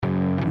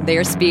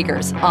They're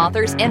speakers,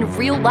 authors, and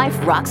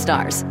real-life rock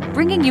stars,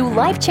 bringing you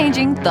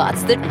life-changing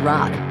thoughts that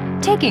rock.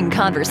 Taking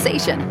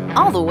conversation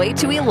all the way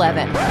to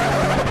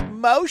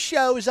 11. Most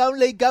shows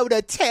only go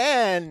to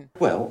 10.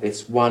 Well,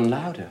 it's one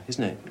louder,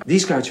 isn't it?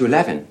 These go to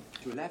 11.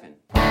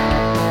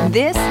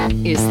 This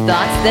is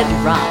Thoughts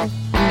That Rock.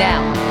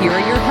 Now, here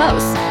are your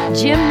hosts,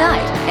 Jim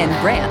Knight and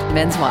Brant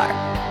Menswar.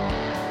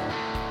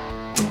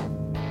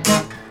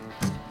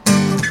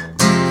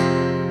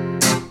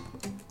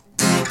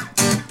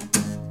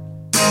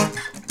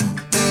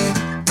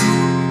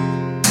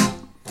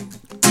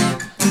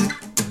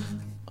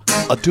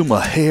 I do my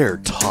hair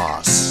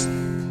toss,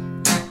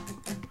 and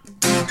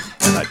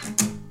I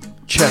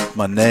check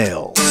my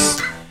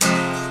nails.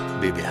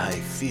 Baby, how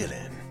you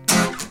feeling?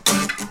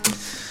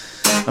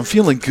 I'm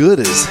feeling good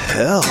as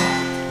hell.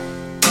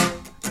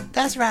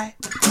 That's right.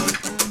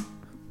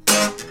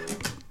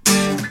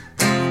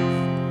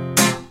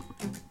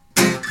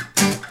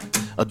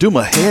 I do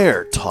my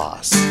hair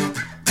toss,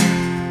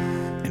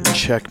 and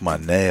check my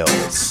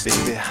nails.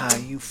 Baby, how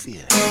you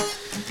feeling?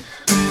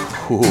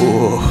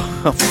 Ooh,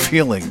 I'm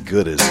feeling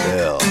good as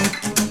hell.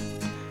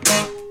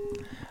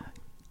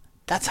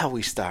 That's how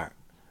we start.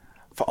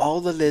 For all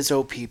the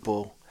Lizzo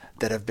people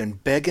that have been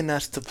begging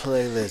us to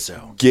play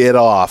Lizzo. Get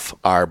off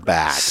our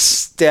backs.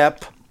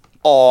 Step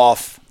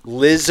off.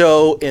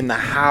 Lizzo in the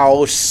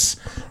house.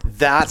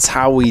 That's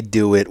how we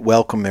do it.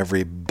 Welcome,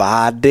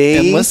 everybody.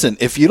 And listen,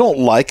 if you don't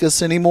like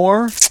us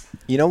anymore,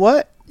 you know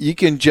what? you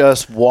can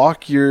just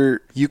walk your...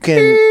 You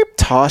can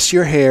toss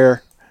your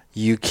hair.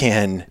 You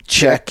can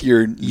check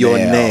your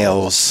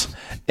nails.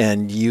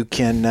 And you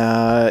can,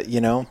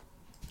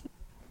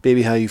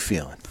 baby, how you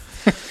feeling?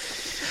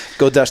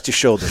 Go dust your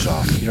shoulders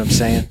off. You know what I'm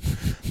saying?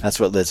 That's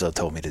what Lizzo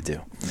told me to do.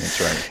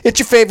 That's right. It's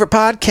your favorite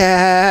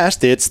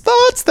podcast. It's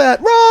Thoughts That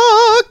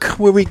Rock,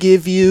 where we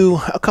give you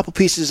a couple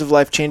pieces of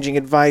life-changing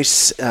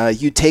advice.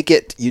 You take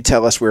it. You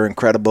tell us we're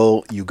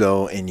incredible. You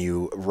go and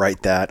you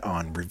write that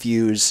on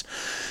reviews.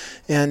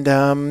 And,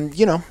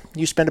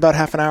 you spend about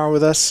half an hour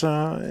with us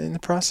in the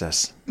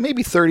process.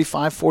 Maybe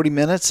 35, 40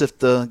 minutes if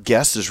the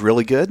guest is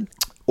really good.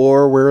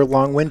 Or we're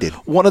long-winded.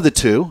 One of the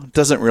two.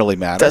 Doesn't really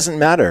matter. Doesn't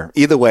matter.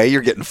 Either way,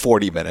 you're getting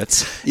 40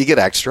 minutes. You get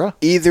extra.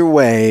 Either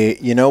way,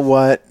 you know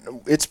what?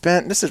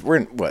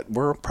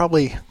 We're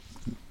probably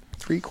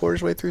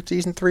 3/4 way through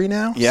season 3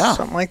 now? Yeah.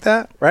 Something like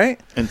that, right?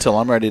 Until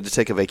I'm ready to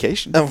take a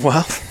vacation.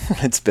 Well,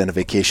 it's been a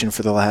vacation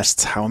for the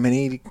last how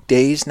many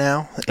days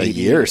now? A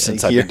year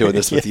since I've been doing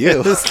this with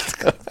you.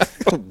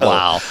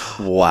 Wow.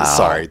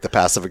 Sorry, the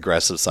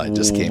passive-aggressive side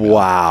just came out.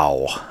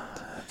 Wow.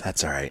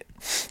 That's all right.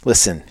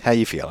 Listen. How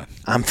you feeling?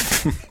 I'm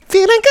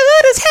feeling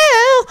good as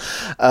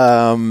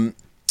hell.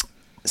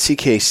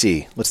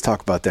 CKC. Let's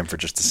talk about them for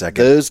just a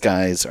second. Those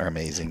guys are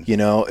amazing. You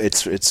know,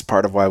 it's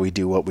part of why we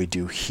do what we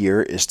do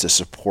here is to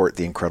support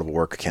the incredible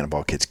work of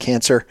Cannonball Kids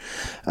Cancer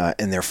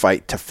in their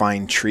fight to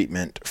find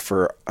treatment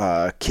for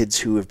kids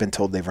who have been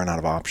told they've run out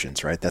of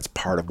options, right? That's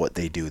part of what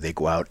they do. They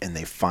go out and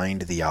they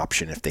find the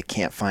option. If they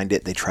can't find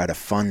it, they try to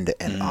fund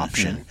an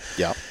option.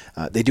 Yep.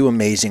 They do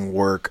amazing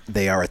work.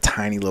 They are a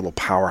tiny little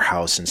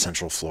powerhouse in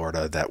Central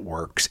Florida that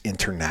works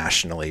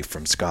internationally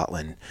from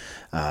Scotland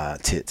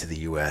to the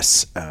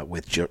U.S.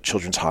 With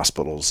children's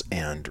hospitals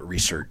and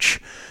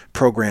research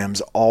programs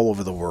all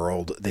over the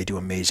world. They do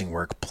amazing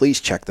work.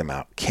 Please check them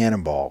out.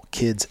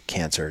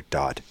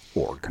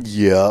 CannonballKidsCancer.org.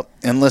 Yep.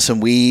 And listen,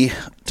 we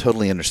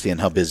totally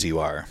understand how busy you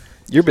are.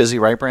 You're busy,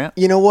 right, Brant?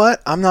 You know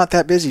what? I'm not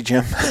that busy,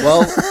 Jim.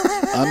 Well,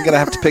 I'm going to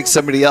have to pick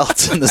somebody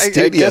else in the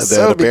studio, I guess then,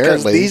 so, apparently.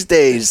 because these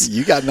days,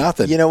 you got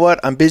nothing. You know what?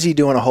 I'm busy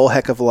doing a whole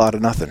heck of a lot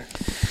of nothing.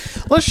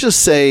 Let's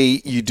just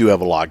say you do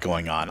have a lot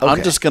going on. Okay.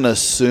 I'm just going to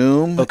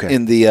assume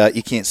in the,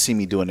 you can't see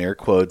me doing air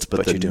quotes,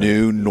 but the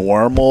new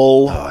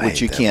normal, which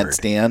you can't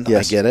stand.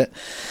 Yes. I get it.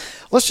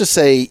 Let's just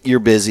say you're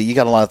busy. You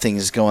got a lot of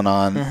things going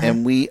on,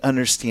 and we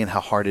understand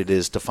how hard it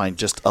is to find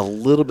just a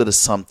little bit of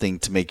something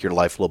to make your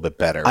life a little bit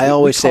better. I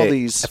always say,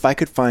 these if I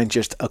could find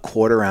just a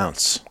quarter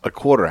ounce. A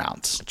quarter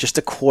ounce. Just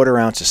a quarter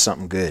ounce of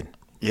something good.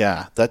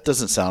 Yeah, that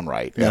doesn't sound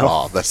right at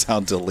all. That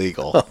sounds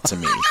illegal to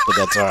me, but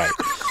that's all right.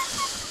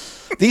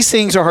 These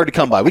things are hard to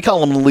come by. We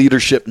call them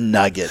leadership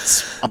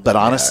nuggets. But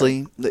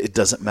honestly, it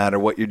doesn't matter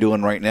what you're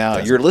doing right now.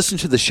 You're listening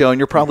to the show, and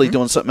you're probably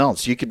doing something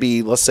else. You could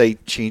be, let's say,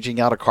 changing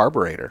out a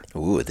carburetor.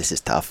 Ooh, this is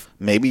tough.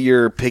 Maybe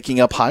you're picking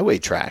up highway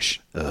trash.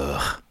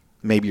 Ugh.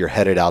 Maybe you're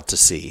headed out to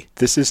sea.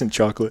 This isn't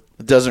chocolate.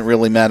 It doesn't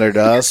really matter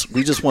to us.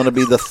 We just want to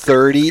be the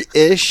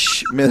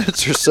 30-ish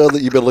minutes or so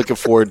that you've been looking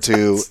forward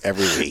to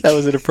every week. That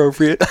was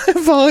inappropriate. I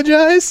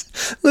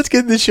apologize. Let's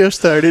get this show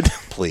started.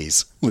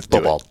 Please. Let's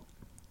do it.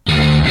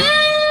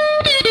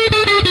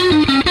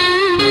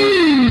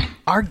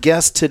 Our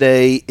guest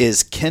today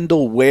is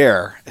Kendall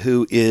Ware,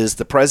 who is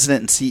the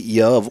president and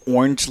CEO of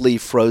Orange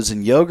Leaf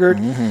Frozen Yogurt.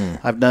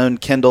 I've known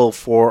Kendall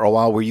for a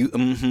while. Were you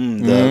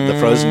the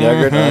frozen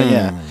yogurt?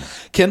 Yeah.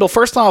 Kendall,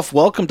 first off,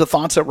 welcome to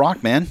Thoughts at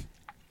Rock, man.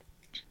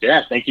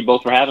 Yeah, thank you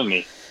both for having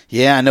me.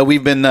 Yeah, I know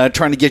we've been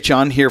trying to get you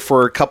on here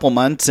for a couple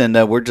months, and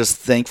we're just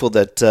thankful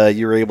that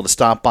you were able to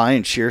stop by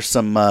and share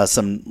some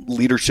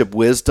leadership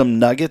wisdom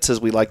nuggets, as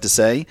we like to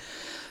say.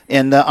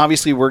 And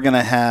obviously, we're going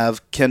to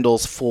have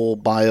Kendall's full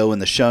bio in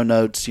the show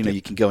notes.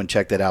 You can go and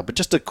check that out. But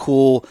just a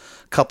cool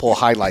couple of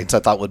highlights I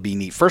thought would be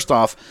neat. First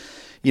off,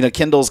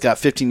 Kendall's got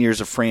 15 years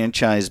of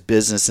franchise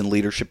business and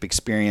leadership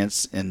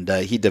experience, and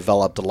he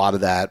developed a lot of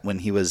that when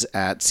he was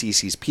at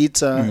CiCi's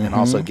Pizza and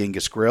also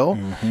Genghis Grill.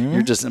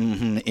 You're just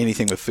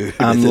anything with food.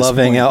 I'm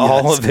loving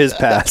all of his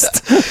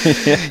past.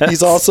 Yes.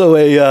 He's also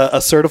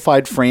a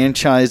certified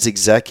franchise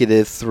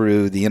executive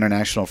through the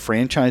International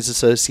Franchise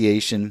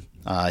Association.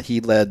 He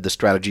led the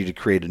strategy to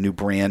create a new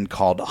brand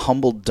called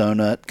Humble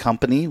Donut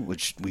Company,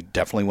 which we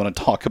definitely want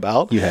to talk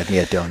about. You had me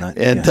at donut.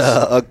 And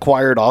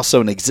acquired also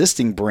an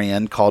existing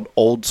brand called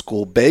Old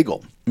School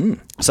Bagel.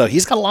 So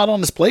he's got a lot on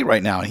his plate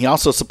right now. And he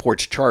also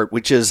supports Chart,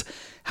 which is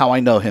how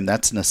I know him.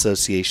 That's an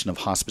association of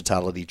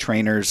hospitality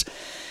trainers.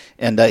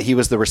 And he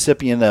was the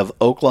recipient of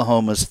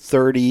Oklahoma's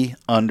 30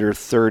 Under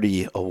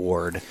 30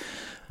 Award,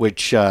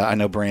 which I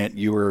know, Brant,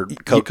 you were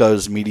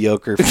Coco's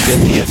mediocre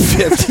 50 and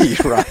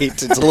 50, right?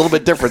 It's a little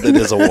bit different than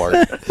his award.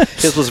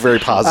 His was very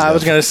positive. I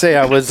was going to say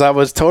I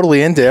was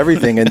totally into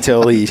everything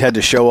until he had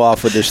to show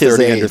off with his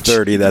 30 age. Under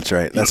 30. That's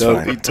right. That's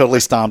fine. He totally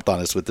stomped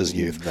on us with his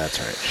youth. That's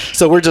right.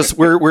 So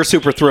we're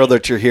super thrilled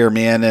that you're here,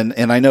 man.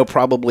 And I know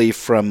probably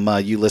from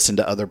you listen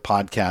to other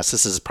podcasts,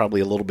 this is probably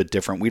a little bit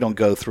different. We don't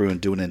go through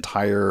and do an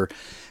entire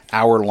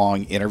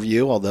hour-long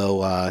interview,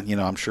 although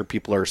I'm sure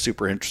people are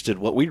super interested.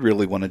 What we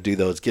really want to do,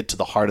 though, is get to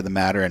the heart of the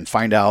matter and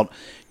find out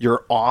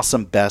your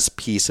awesome best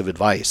piece of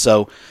advice.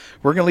 So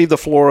we're going to leave the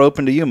floor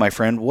open to you, my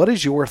friend. What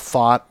is your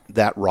thought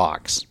that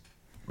rocks?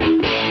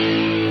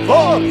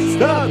 Thoughts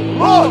that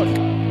rock,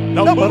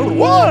 number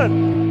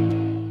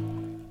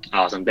one.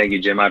 Awesome. Thank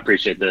you, Jim. I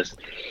appreciate this.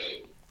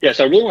 Yes,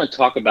 I really want to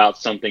talk about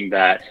something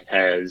that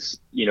has,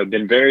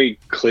 been very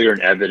clear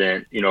and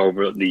evident,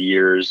 over the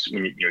years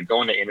when you're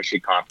going to industry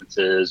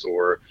conferences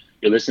or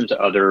you listen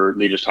to other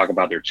leaders talk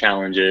about their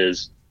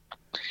challenges.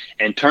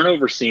 And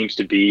turnover seems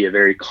to be a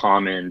very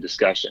common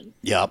discussion.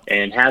 Yep.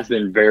 And has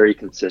been very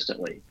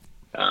consistently.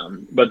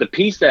 But the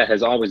piece that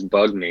has always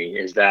bugged me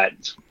is that,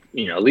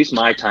 at least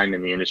my time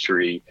in the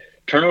industry,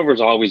 turnover has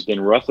always been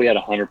roughly at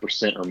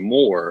 100% or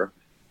more.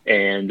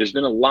 And there's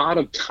been a lot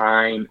of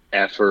time,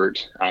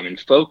 effort, and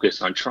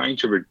focus on trying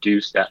to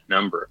reduce that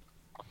number,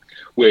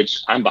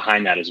 which I'm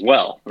behind that as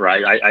well,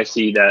 right? I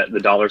see that the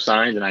dollar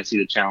signs and I see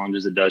the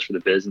challenges it does for the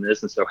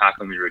business. And so how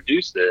can we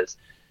reduce this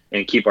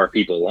and keep our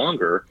people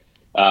longer?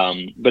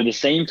 But at the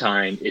same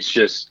time, it's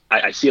just,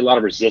 I see a lot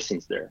of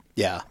resistance there.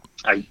 Yeah.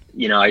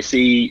 I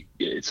see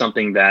it's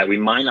something that we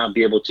might not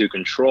be able to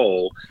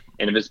control.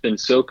 And if it's been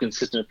so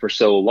consistent for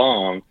so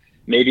long,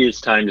 maybe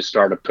it's time to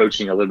start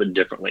approaching a little bit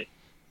differently.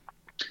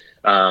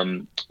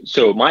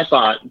 So my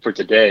thought for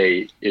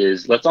today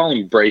is let's all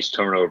embrace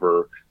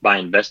turnover by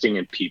investing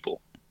in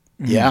people.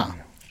 Yeah.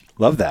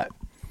 Love that.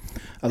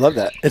 I love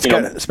that. It's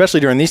especially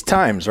during these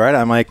times, right?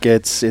 I'm like,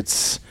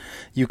 it's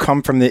you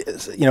come from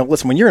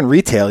listen, when you're in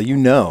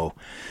retail,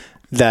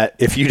 that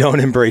if you don't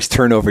embrace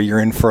turnover, you're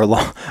in for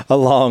a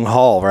long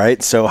haul,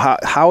 right? So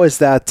how is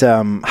that,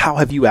 how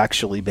have you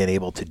actually been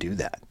able to do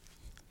that?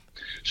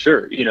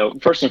 Sure.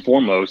 First and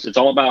foremost, it's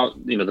all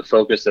about, the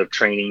focus of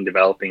training,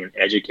 developing, and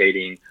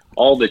educating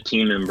all the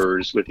team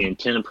members with the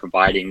intent of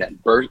providing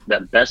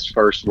that best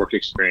first work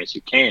experience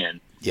you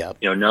can. Yeah.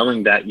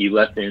 Knowing that you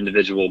left the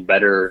individual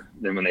better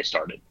than when they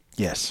started.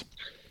 Yes.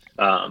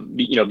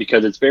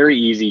 Because it's very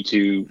easy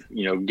to,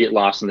 get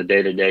lost in the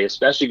day to day,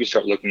 especially if you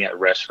start looking at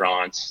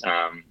restaurants.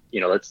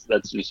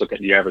 Let's just look at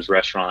the average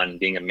restaurant and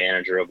being a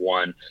manager of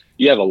one.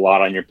 You have a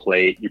lot on your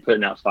plate. You're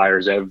putting out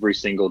fires every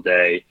single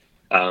day.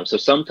 So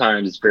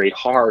sometimes it's very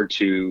hard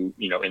to,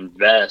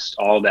 invest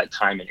all that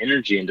time and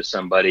energy into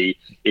somebody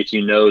if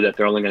you know that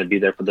they're only going to be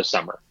there for the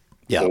summer.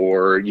 Yeah.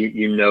 Or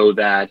you know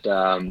that,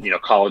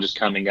 college is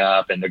coming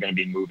up and they're going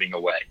to be moving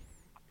away.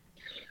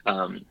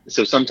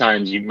 So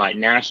sometimes you might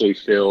naturally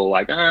feel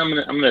like, I'm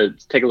going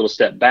to take a little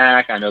step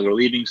back. I know they're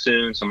leaving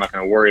soon, so I'm not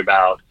going to worry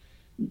about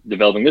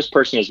developing this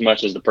person as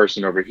much as the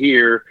person over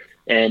here.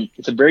 And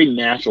it's a very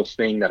natural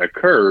thing that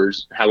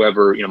occurs.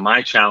 However,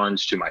 my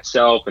challenge to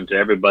myself and to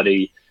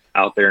everybody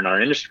out there in our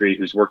industry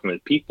who's working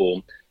with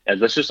people is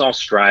let's just all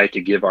strive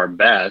to give our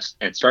best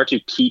and start to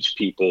teach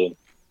people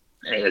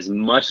as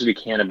much as we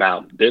can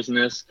about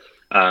business.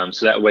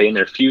 So that way in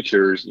their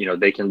futures,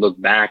 they can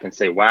look back and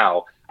say,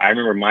 wow, I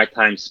remember my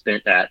time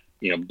spent at,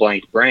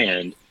 blank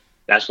brand.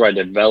 That's where I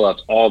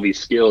developed all these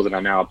skills that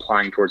I'm now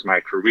applying towards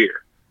my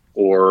career.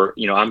 Or,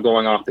 I'm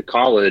going off to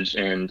college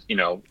and,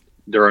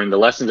 during the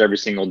lessons every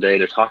single day,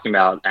 they're talking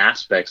about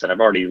aspects that I've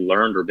already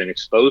learned or been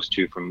exposed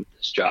to from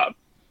this job.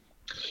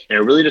 And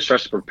it really just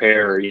starts to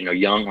prepare,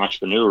 young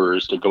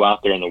entrepreneurs to go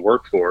out there in the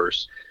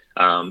workforce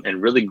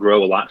and really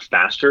grow a lot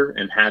faster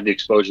and have the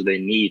exposure they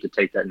need to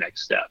take that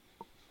next step.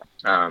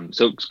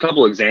 So a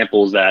couple of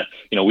examples that,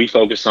 we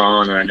focus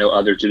on, and I know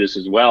others do this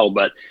as well,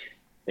 but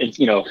it's,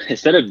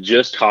 instead of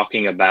just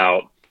talking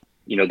about,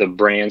 the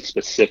brand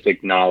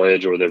specific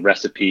knowledge or the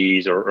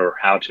recipes or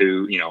how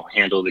to,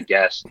 handle the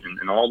guests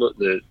and all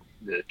the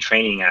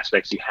training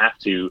aspects you have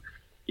to,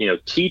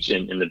 teach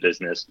in the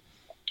business.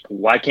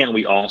 Why can't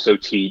we also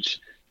teach,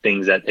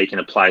 things that they can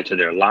apply to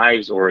their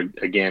lives or,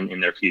 again, in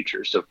their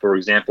future. So, for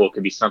example, it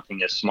could be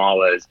something as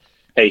small as,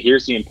 hey,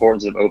 here's the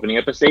importance of opening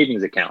up a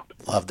savings account.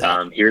 Love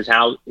that. Here's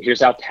how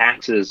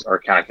taxes are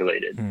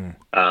calculated.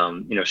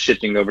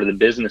 Shifting over to the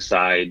business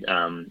side,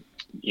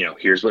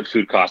 here's what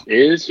food cost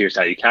is. Here's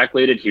how you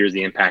calculate it. Here's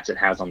the impacts it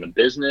has on the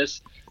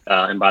business.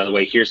 And by the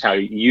way, here's how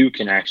you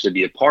can actually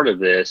be a part of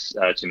this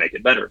to make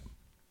it better.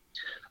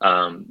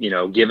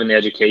 Given the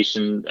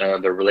education,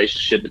 the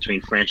relationship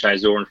between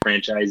franchisor and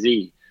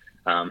franchisee,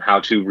 how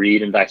to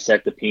read and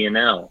dissect the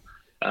P&L,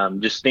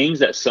 just things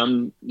that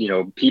some,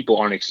 people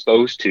aren't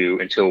exposed to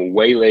until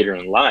way later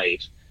in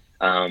life.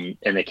 And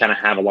they kind of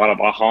have a lot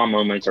of aha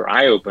moments or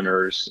eye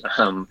openers.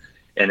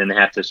 And then they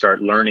have to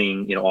start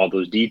learning, all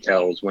those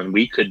details when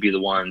we could be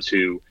the ones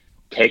who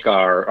take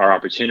our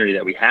opportunity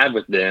that we have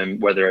with them,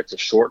 whether it's a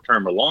short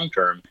term or long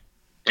term,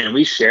 and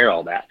we share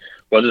all that.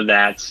 Whether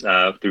that's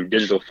through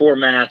digital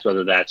formats,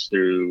 whether that's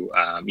through,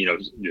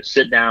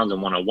 sit downs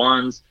and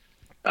one-on-ones.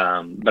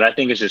 But I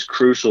think it's just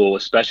crucial,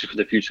 especially for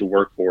the future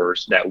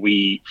workforce, that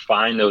we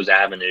find those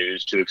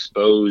avenues to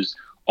expose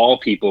all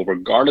people,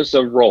 regardless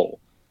of role,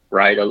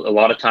 right? A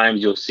lot of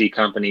times you'll see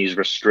companies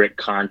restrict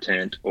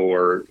content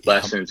or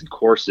lessons and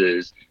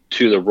courses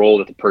to the role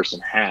that the person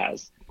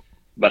has.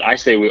 But I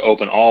say we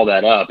open all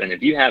that up. And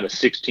if you have a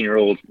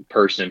 16-year-old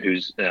person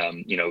who's,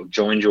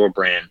 joined your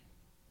brand,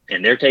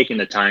 and they're taking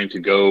the time to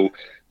go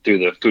through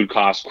the food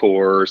cost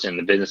course and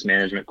the business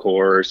management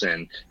course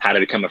and how to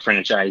become a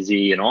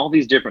franchisee and all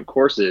these different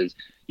courses,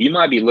 you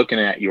might be looking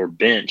at your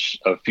bench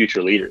of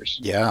future leaders.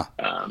 Yeah.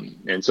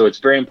 And so it's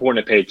very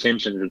important to pay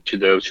attention to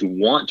those who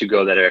want to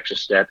go that extra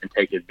step and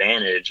take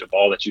advantage of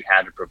all that you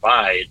have to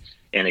provide.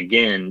 And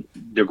again,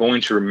 they're going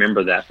to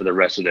remember that for the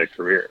rest of their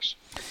careers.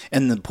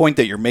 And the point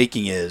that you're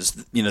making is,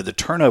 the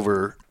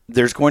turnover,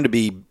 there's going to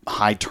be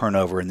high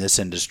turnover in this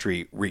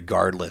industry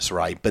regardless,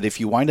 right? But if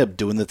you wind up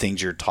doing the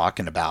things you're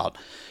talking about,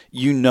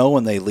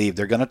 when they leave,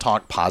 they're going to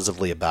talk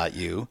positively about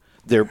you.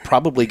 They're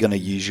probably going to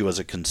use you as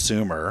a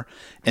consumer.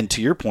 And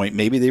to your point,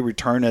 maybe they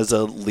return as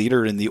a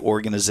leader in the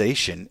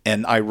organization.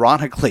 And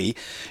ironically,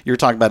 you're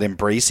talking about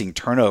embracing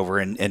turnover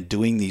and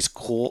doing these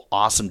cool,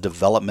 awesome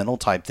developmental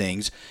type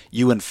things.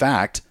 You, in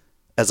fact,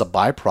 as a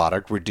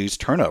byproduct, reduce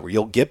turnover.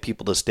 You'll get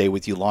people to stay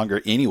with you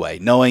longer anyway,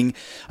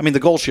 the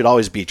goal should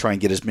always be try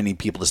and get as many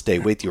people to stay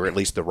with you, or at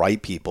least the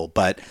right people.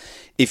 But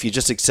if you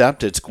just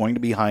accept it's going to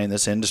be high in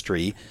this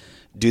industry,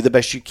 do the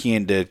best you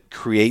can to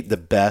create the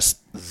best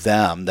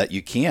them that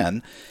you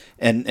can.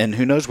 And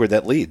who knows where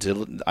that leads.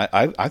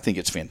 I think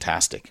it's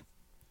fantastic.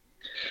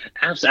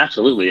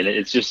 Absolutely. And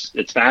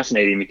it's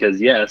fascinating because,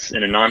 yes,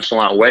 in a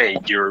nonchalant way,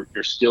 you're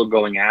still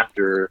going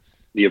after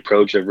the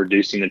approach of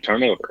reducing the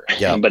turnover.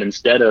 Yeah. But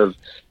instead of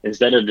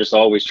just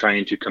always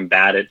trying to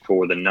combat it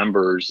for the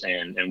numbers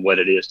and what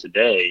it is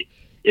today,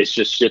 it's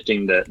just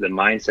shifting the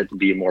mindset to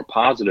be a more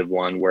positive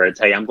one where it's,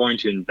 hey, I'm going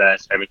to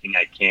invest everything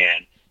I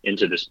can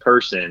into this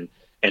person,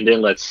 and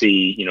then let's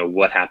see,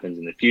 what happens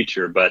in the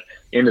future. But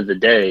end of the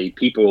day,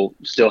 people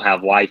still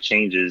have life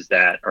changes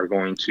that are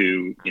going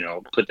to,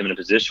 put them in a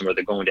position where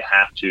they're going to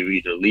have to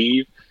either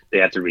leave, they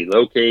have to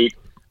relocate,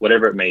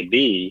 whatever it may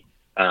be.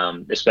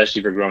 Especially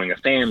if you're growing a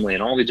family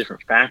and all the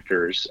different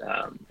factors.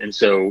 And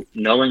so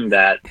knowing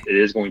that it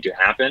is going to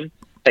happen,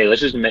 hey,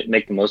 let's just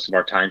make the most of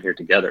our time here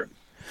together.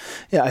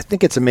 Yeah, I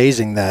think it's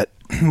amazing that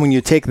when you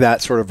take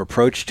that sort of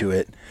approach to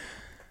it,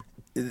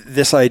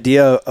 this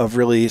idea of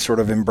really sort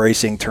of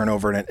embracing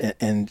turnover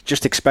and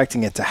just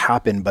expecting it to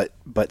happen,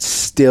 but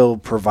still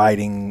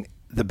providing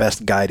the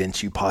best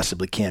guidance you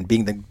possibly can,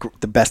 being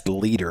the best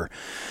leader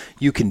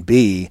you can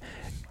be,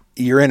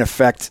 you're in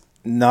effect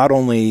not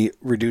only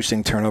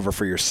reducing turnover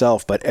for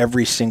yourself, but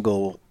every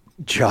single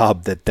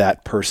job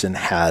that person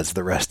has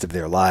the rest of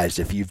their lives.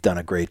 If you've done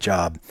a great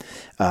job,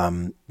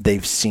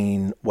 they've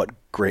seen what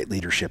great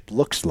leadership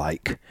looks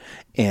like.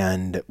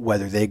 And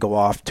whether they go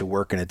off to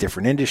work in a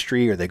different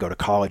industry or they go to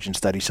college and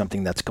study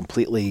something that's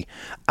completely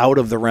out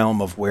of the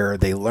realm of where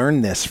they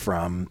learn this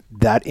from,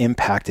 that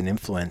impact and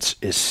influence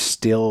is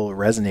still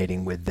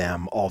resonating with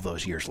them all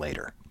those years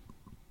later.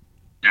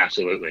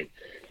 Absolutely.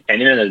 And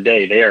at the end of the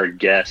day, they are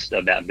guests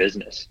of that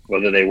business,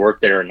 whether they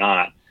work there or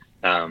not.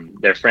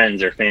 Their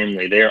friends, their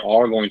family, they are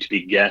all going to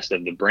be guests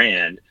of the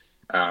brand.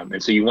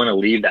 And so you want to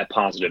leave that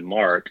positive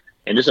mark.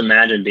 And just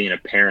imagine being a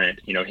parent,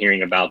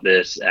 hearing about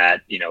this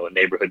at, a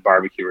neighborhood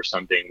barbecue or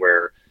something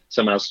where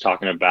someone else is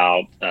talking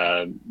about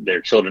their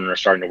children are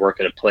starting to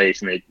work at a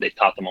place and they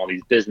taught them all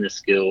these business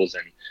skills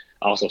and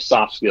also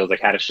soft skills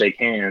like how to shake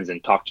hands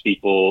and talk to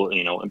people,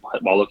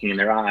 while looking in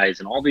their eyes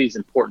and all these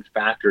important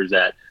factors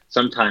that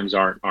sometimes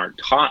aren't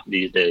taught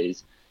these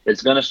days.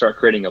 It's going to start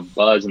creating a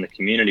buzz in the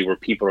community where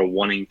people are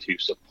wanting to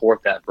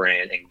support that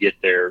brand and get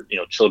their,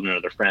 children or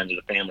their friends or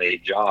the family a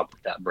job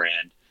with that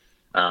brand.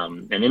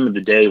 And end of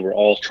the day, we're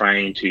all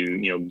trying to,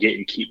 get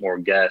and keep more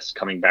guests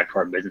coming back to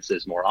our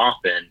businesses more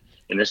often.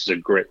 And this is a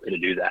great way to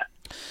do that.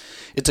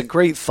 It's a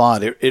great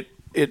thought.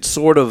 It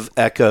sort of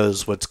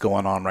echoes what's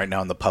going on right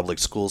now in the public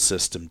school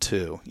system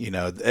too.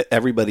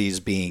 Everybody's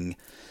being,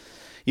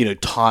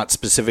 taught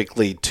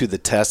specifically to the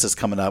test that's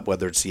coming up,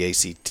 whether it's the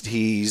ACTs,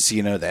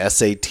 the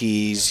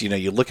SATs.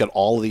 You look at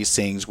all of these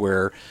things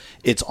where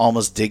it's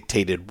almost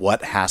dictated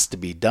what has to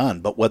be done.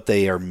 But what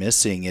they are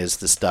missing is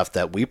the stuff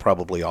that we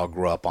probably all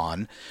grew up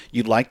on.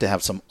 You'd like to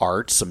have some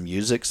art, some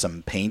music,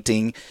 some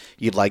painting.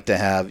 You'd like to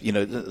have,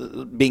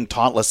 being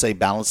taught, let's say,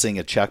 balancing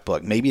a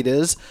checkbook. Maybe it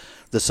is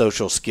the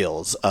social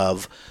skills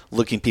of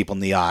looking people in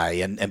the eye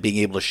and being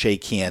able to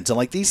shake hands. And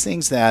like these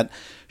things that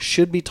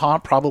should be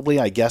taught probably,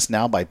 I guess,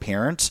 now by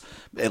parents.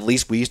 At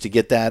least we used to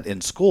get that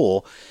in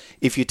school.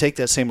 If you take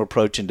that same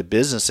approach into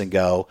business and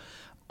go,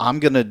 I'm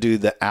going to do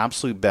the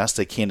absolute best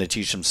I can to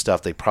teach them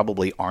stuff they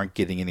probably aren't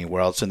getting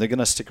anywhere else, and they're going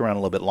to stick around a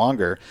little bit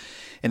longer.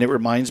 And it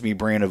reminds me,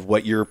 Brian, of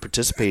what you're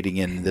participating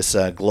in, this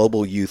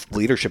Global Youth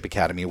Leadership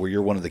Academy, where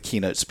you're one of the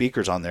keynote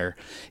speakers on there.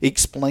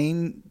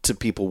 Explain to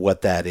people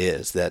what that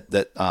is, that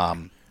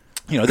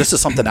this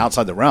is something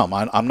outside the realm.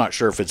 I'm not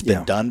sure if it's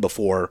been done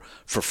before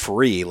for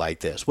free like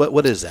this.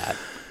 What is that?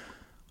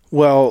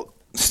 Well,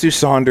 Stu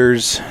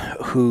Saunders,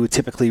 who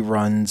typically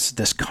runs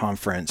this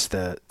conference,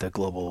 the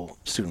Global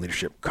Student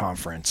Leadership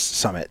Conference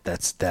Summit,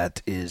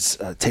 that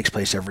takes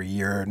place every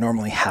year,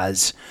 normally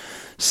has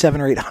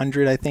 700 or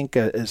 800, I think,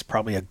 is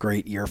probably a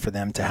great year for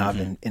them to have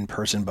in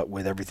person. But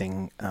with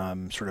everything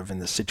sort of in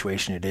the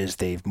situation it is,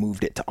 they've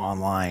moved it to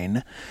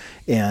online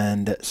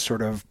and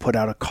sort of put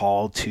out a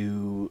call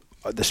to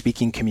the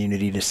speaking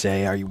community to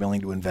say, are you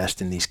willing to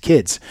invest in these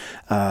kids?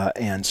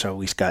 And so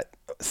we've got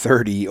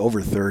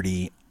over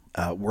 30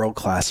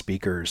 world-class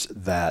speakers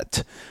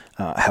that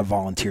have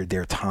volunteered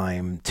their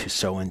time to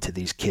sow into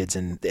these kids,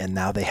 and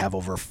now they have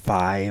over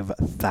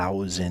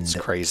 5,000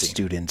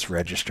 students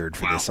registered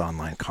for this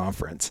online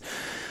conference.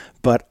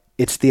 But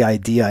it's the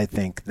idea, I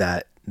think,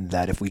 that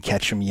if we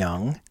catch them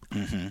young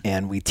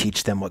and we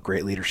teach them what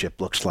great leadership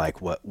looks like,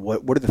 what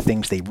are the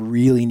things they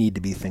really need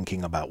to be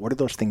thinking about, what are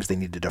those things they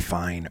need to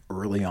define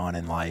early on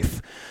in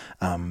life,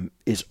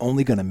 is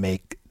only going to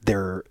make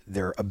their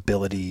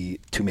ability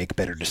to make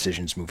better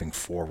decisions moving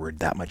forward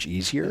that much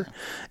easier.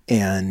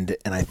 And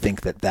I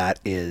think that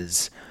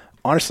is,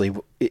 honestly,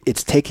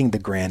 it's taking the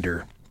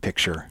grander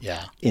picture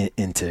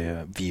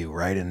into view,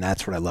 right? And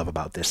that's what I love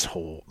about this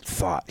whole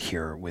thought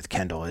here with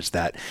Kendall, is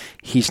that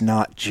he's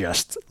not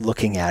just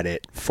looking at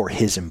it for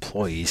his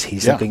employees,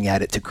 he's looking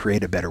at it to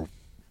create a better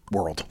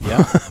world,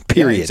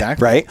 period,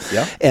 exactly. Right?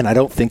 Yeah. And I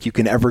don't think you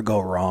can ever go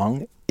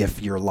wrong if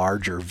your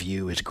larger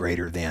view is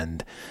greater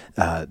than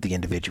the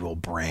individual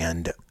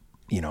brand,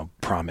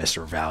 promise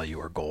or value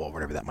or goal or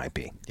whatever that might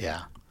be.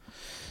 Yeah.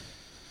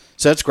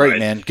 So that's great,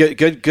 man.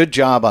 Good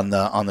job on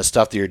the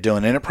stuff that you're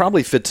doing, and it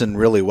probably fits in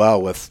really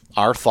well with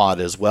our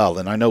thought as well.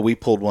 And I know we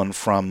pulled one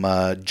from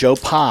Joe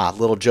Pa,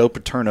 little Joe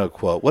Paterno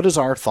quote. What is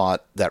our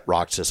thought that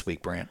rocks this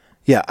week, Brant?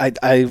 Yeah,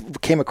 I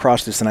came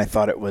across this and I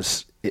thought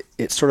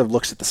it sort of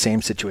looks at the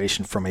same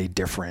situation from a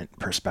different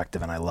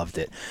perspective, and I loved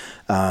it.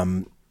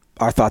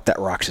 Our thought that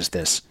rocks is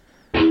this.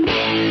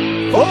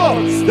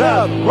 Thoughts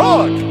that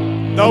rock,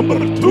 number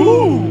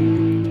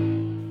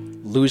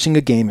 2. Losing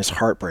a game is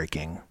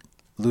heartbreaking.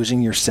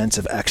 Losing your sense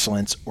of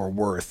excellence or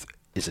worth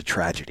is a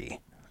tragedy.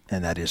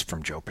 And that is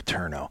from Joe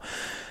Paterno,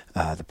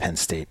 the Penn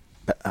State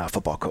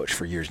football coach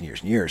for years and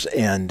years and years.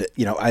 And,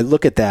 I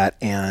look at that,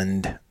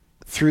 and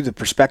through the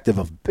perspective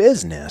of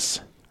business,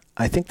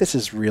 I think this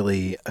is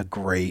really a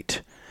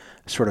great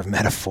sort of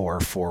metaphor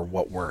for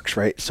what works,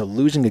 right? So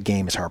losing a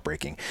game is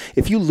heartbreaking.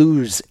 If you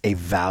lose a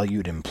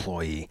valued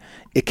employee,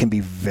 it can be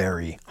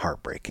very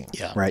heartbreaking,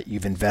 right?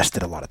 You've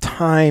invested a lot of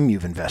time,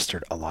 you've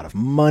invested a lot of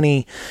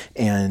money,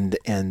 and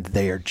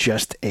they are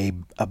just a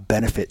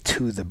benefit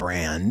to the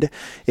brand.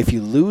 If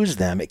you lose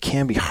them, it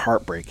can be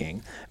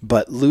heartbreaking,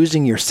 but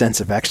losing your sense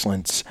of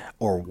excellence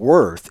or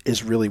worth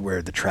is really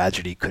where the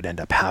tragedy could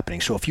end up happening.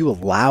 So if you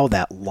allow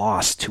that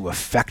loss to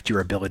affect your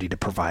ability to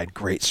provide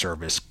great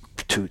service,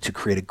 to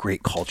create a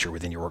great culture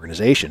within your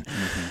organization,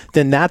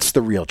 then that's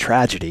the real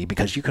tragedy,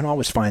 because you can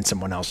always find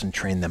someone else and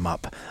train them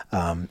up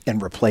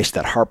and replace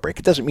that heartbreak.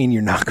 It doesn't mean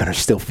you're not going to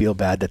still feel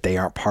bad that they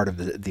aren't part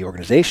of the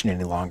organization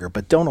any longer,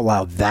 but don't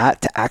allow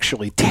that to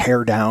actually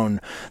tear down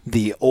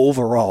the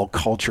overall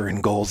culture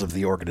and goals of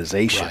the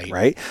organization,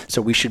 right?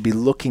 So we should be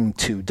looking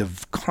to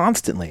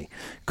constantly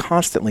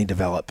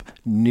develop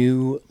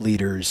new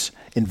leaders,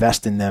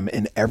 invest in them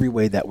in every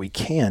way that we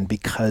can,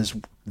 because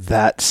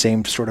that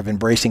same sort of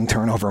embracing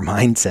turnover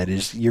mindset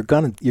is you're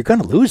gonna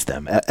lose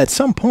them at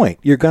some point.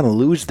 You're gonna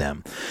lose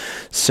them.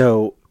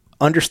 So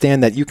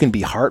understand that you can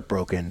be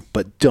heartbroken,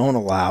 but don't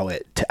allow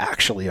it to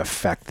actually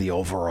affect the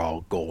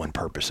overall goal and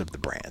purpose of the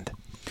brand.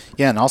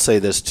 Yeah, and I'll say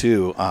this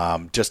too,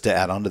 just to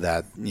add on to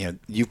that,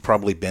 you've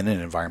probably been in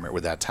an environment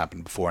where that's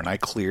happened before, and I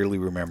clearly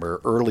remember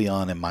early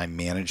on in my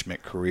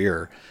management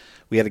career,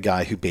 we had a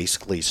guy who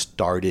basically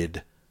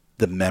started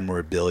the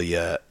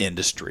memorabilia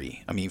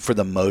industry. I mean, for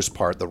the most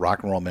part, the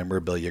rock and roll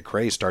memorabilia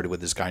craze started with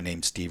this guy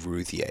named Steve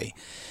Routhier.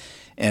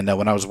 And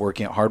when I was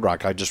working at Hard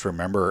Rock, I just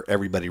remember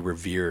everybody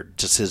revered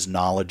just his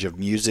knowledge of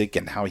music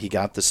and how he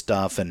got the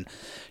stuff, and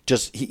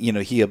just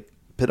he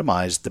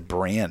epitomized the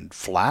brand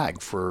flag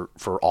for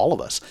all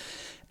of us.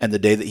 And the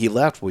day that he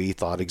left, we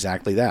thought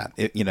exactly that.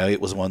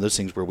 It was one of those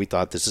things where we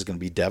thought this is going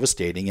to be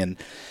devastating. And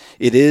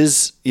it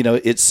is,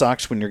 it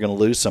sucks when you're going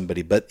to lose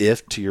somebody. But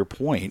if, to your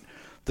point,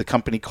 the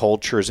company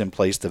culture is in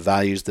place, the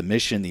values, the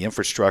mission, the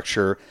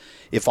infrastructure,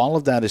 if all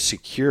of that is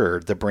secure,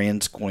 the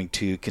brand's going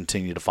to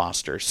continue to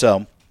foster.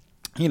 So,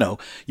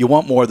 you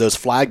want more of those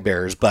flag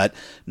bearers, but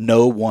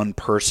no one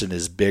person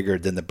is bigger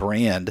than the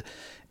brand.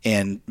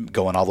 And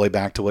going all the way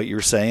back to what you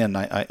were saying,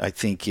 I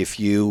think if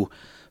you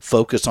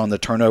focus on the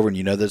turnover and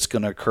you know that's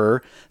going to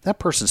occur, that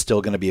person's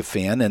still going to be a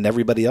fan, and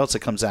everybody else that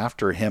comes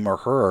after him or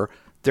her,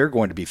 they're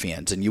going to be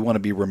fans, and you want to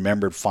be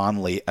remembered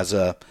fondly as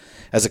a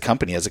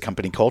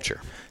company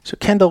culture. So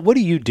Kendall, what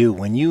do you do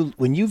when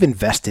you've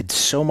invested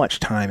so much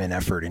time and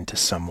effort into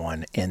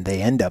someone and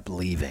they end up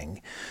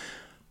leaving?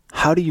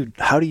 How do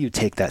you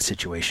take that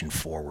situation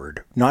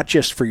forward, not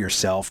just for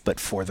yourself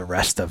but for the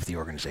rest of the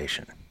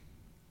organization?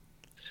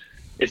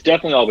 It's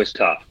definitely always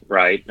tough,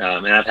 right?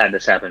 And I've had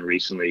this happen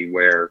recently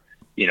where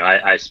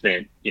I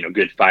spent,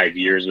 good 5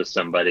 years with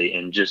somebody,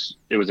 and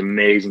it was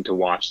amazing to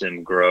watch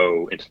them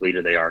grow into the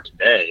leader they are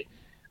today.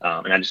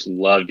 And I just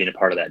love being a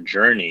part of that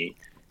journey.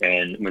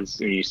 And when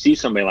you see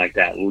somebody like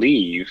that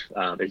leave,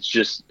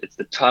 it's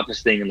the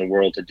toughest thing in the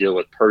world to deal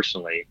with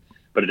personally.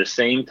 But at the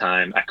same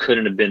time, I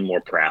couldn't have been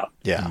more proud.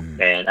 Yeah.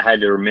 And I had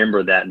to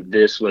remember that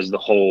this was the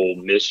whole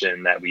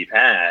mission that we've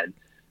had,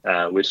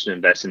 which to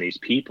invest in these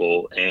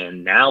people.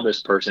 And now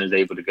this person is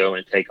able to go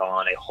and take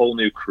on a whole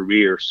new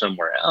career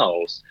somewhere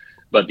else.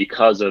 But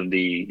because of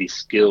the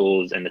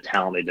skills and the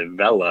talent they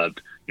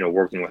developed,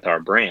 working with our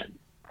brand.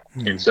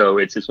 And so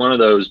it's one of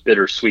those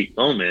bittersweet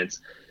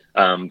moments.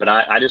 But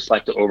I just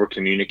like to over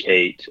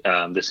communicate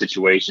the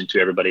situation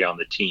to everybody on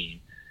the team.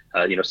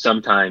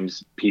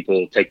 Sometimes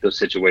people take those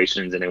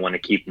situations and they want to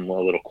keep them a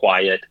little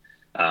quiet,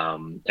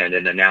 and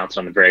then announce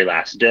on the very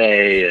last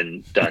day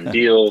and done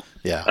deal.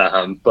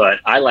 Yeah. But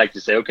I like to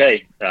say,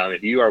 okay,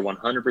 if you are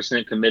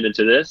 100% committed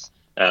to this,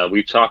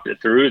 we've talked it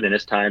through, then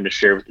it's time to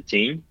share with the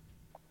team.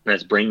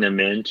 Let's bring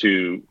them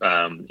into,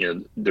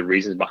 the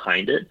reasons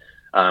behind it.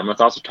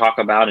 Let's also talk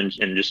about and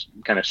just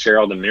kind of share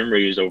all the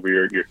memories over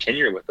your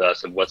tenure with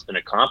us of what's been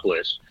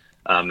accomplished,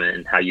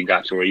 and how you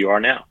got to where you are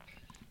now.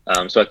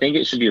 So I think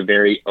it should be a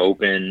very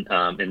open,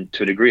 and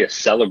to a degree, a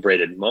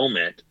celebrated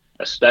moment,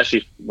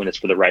 especially when it's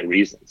for the right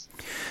reasons.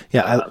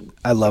 Yeah,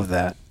 I love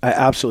that. I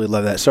absolutely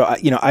love that. So,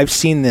 I've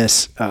seen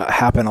this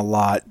happen a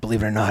lot,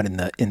 believe it or not,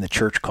 in the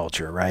church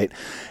culture, right?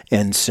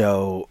 And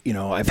so,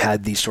 I've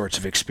had these sorts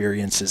of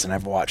experiences, and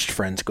I've watched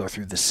friends go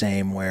through the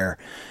same where,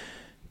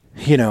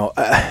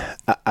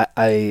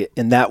 I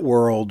in that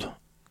world,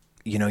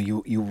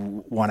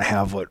 you want to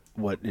have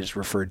what is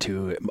referred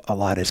to a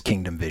lot as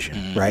kingdom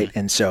vision, right?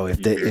 And so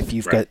if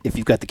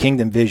you've got the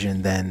kingdom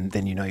vision,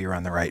 then you're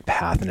on the right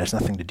path, and it has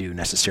nothing to do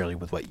necessarily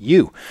with what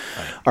you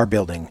are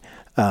building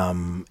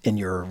in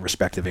your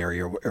respective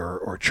area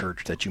or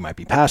church that you might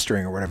be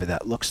pastoring or whatever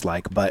that looks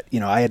like. But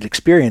I had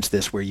experienced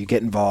this where you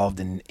get involved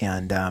and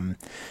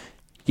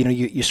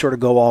you sort of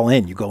go all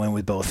in. You go in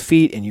with both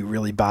feet, and you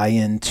really buy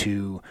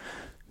into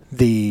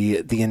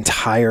the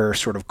entire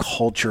sort of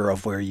culture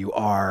of where you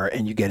are,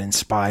 and you get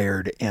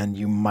inspired, and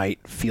you might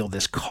feel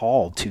this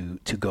call to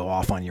go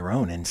off on your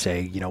own and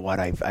say, you know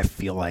what, I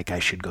feel like I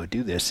should go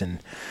do this. And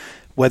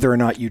whether or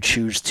not you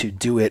choose to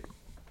do it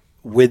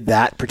with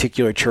that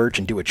particular church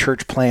and do a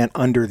church plant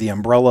under the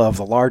umbrella of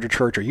the larger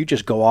church, or you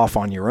just go off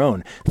on your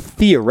own,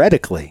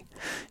 theoretically,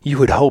 you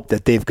would hope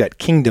that they've got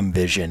kingdom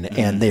vision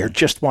and they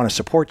just want to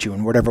support you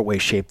in whatever way,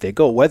 shape they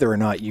go, whether or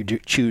not you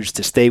choose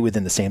to stay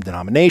within the same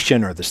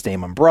denomination or the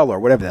same umbrella or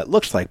whatever that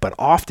looks like. But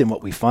often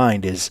what we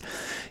find is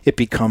it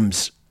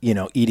becomes,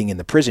 eating in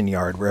the prison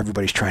yard where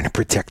everybody's trying to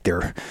protect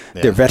their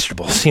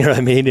vegetables, you know what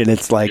I mean? And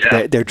it's like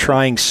they're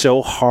trying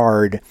so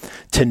hard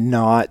to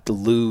not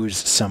lose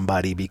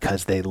somebody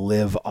because they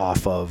live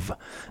off of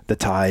the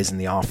tithes and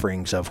the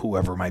offerings of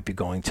whoever might be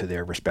going to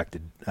their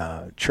respected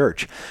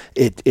church.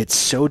 It's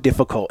so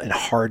difficult and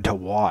hard to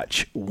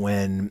watch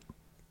when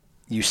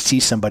you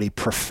see somebody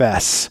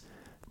profess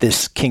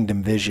this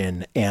kingdom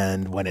vision,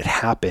 and when it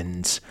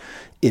happens,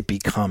 it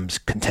becomes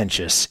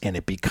contentious and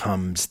it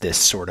becomes this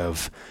sort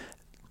of,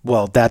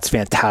 well, that's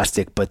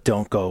fantastic, but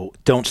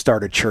don't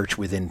start a church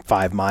within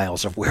 5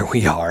 miles of where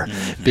we are,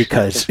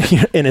 because,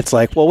 and it's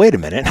like, well, wait a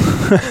minute.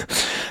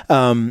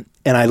 And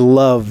I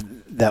love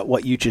that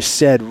what you just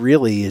said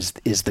really is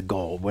the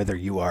goal, whether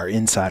you are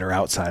inside or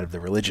outside of the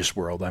religious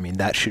world. I mean,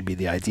 that should be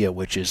the idea,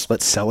 which is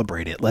let's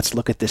celebrate it. Let's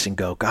look at this and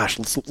go, gosh,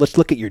 let's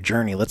look at your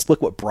journey. Let's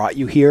look what brought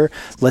you here.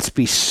 Let's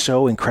be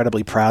so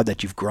incredibly proud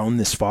that you've grown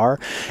this far,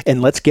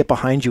 and let's get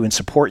behind you and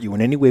support you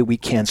in any way we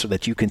can so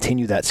that you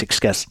continue that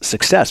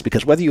success,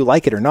 because whether you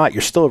like it or not,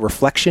 you're still a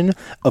reflection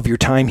of your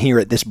time here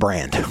at this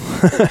brand.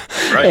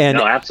 Right.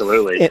 No,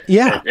 absolutely.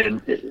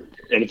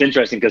 And it's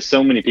interesting because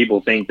so many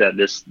people think that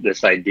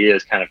this idea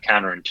is kind of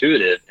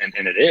counterintuitive,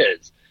 and it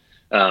is.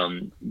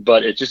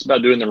 But it's just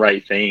about doing the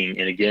right thing.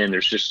 And again,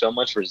 there's just so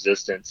much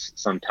resistance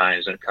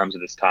sometimes when it comes to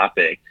this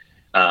topic.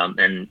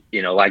 And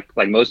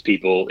like most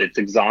people, it's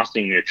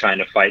exhausting. You're trying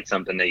to fight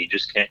something that you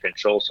just can't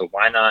control. So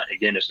why not,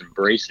 again, just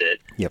embrace it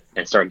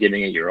and start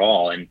giving it your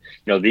all? And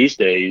these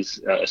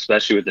days,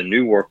 especially with the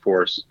new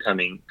workforce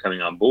coming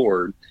on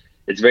board,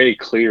 it's very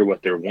clear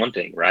what they're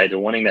wanting, right? They're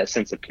wanting that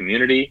sense of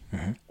community,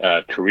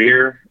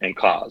 career, and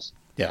cause.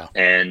 Yeah.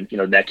 And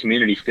that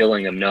community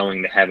feeling of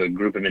knowing they have a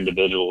group of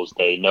individuals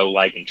they know,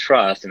 like, and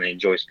trust, and they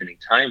enjoy spending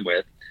time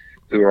with,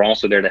 who are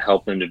also there to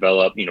help them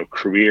develop,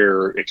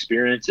 career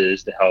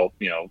experiences to help,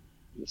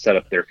 set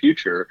up their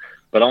future,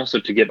 but also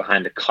to get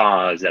behind the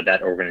cause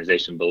that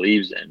organization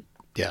believes in.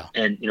 Yeah.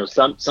 And,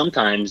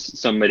 sometimes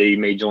somebody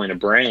may join a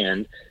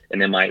brand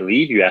and they might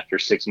leave you after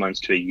 6 months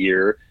to a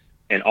year,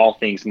 and all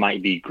things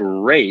might be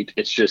great.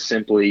 It's just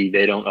simply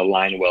they don't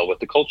align well with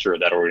the culture of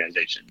that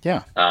organization.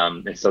 Yeah.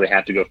 And so they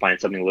have to go find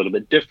something a little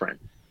bit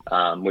different,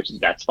 which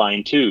that's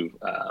fine too.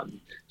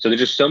 So there's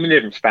just so many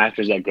different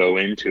factors that go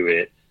into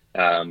it.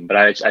 But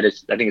I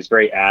think it's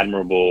very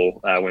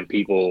admirable when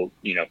people,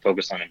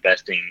 focus on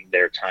investing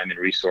their time and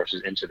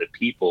resources into the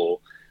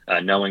people,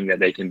 knowing that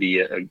they can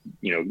be a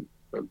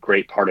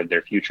great part of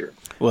their future.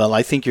 Well,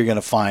 I think you're going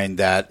to find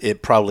that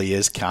it probably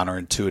is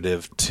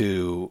counterintuitive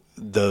to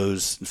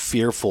those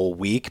fearful,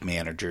 weak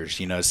managers.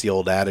 It's the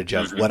old adage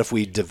of what if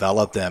we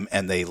develop them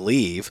and they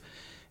leave?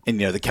 And,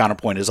 the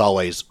counterpoint is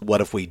always,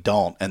 what if we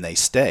don't and they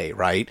stay,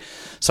 right?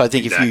 So I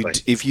think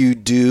if you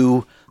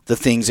do the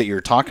things that you're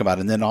talking about,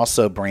 and then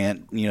also,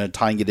 Brant,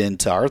 tying it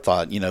into our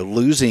thought,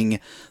 losing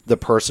the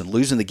person,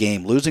 losing the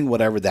game, losing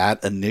whatever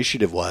that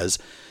initiative was,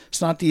 it's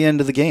not the end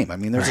of the game. I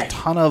mean, there's a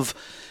ton of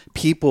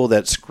people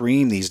that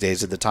scream these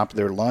days at the top of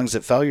their lungs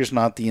that failure's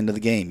not the end of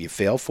the game. You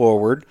fail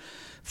forward,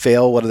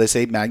 what do they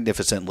say,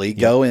 magnificently,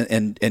 go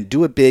and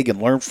do it big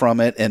and learn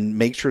from it and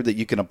make sure that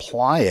you can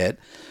apply it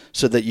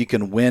so that you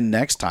can win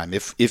next time.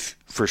 If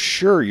for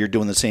sure you're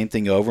doing the same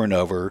thing over and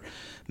over,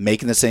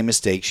 making the same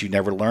mistakes, you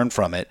never learn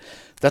from it,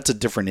 that's a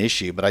different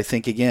issue. But I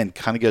think, again,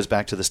 kind of goes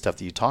back to the stuff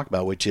that you talk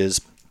about, which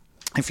is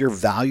if your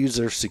values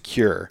are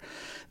secure,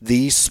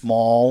 these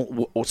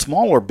small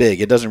or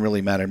big, it doesn't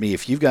really matter to me.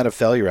 If you've got a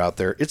failure out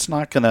there, it's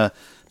not going to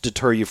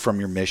deter you from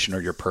your mission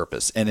or your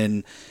purpose.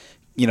 And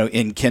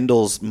in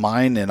Kendall's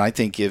mind, and I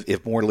think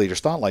if more leaders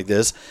thought like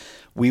this,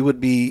 we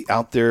would be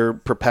out there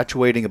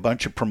perpetuating a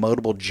bunch of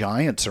promotable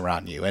giants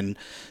around you. And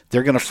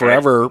they're going to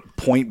forever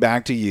point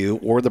back to you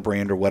or the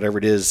brand or whatever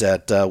it is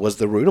that was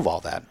the root of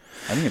all that.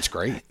 I think it's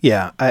great.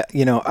 Yeah.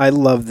 I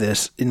love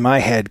this. In my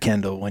head,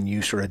 Kendall, when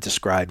you sort of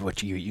described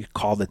what you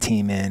call the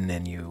team in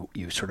and you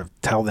sort of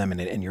tell them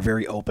and you're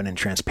very open and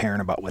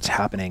transparent about what's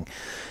happening.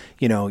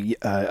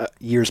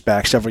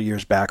 Several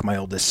years back, my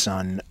oldest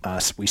son,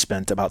 we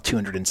spent about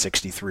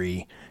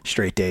 263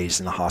 straight days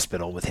in the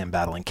hospital with him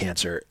battling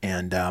cancer.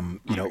 And,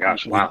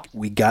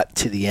 we got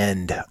to the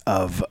end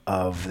of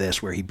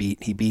this where he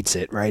beats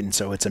it, right? And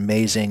so it's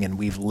amazing. And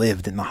we've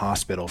lived in the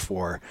hospital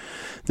for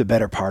the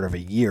better part of a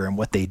year. And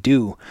what they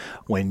do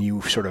when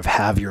you sort of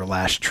have your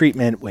last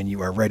treatment, when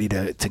you are ready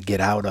to get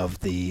out of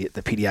the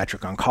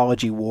pediatric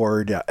oncology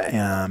ward,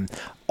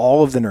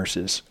 all of the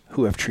nurses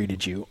who have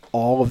treated you,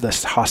 all of the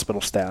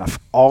hospital staff,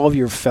 all of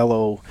your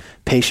fellow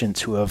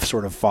patients who have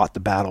sort of fought the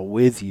battle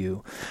with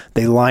you,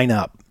 they line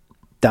up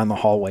down the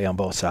hallway on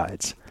both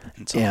sides.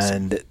 That's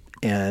awesome.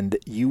 And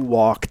you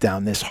walk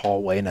down this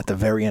hallway, and at the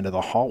very end of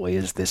the hallway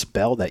is this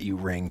bell that you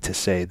ring to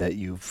say that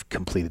you've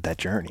completed that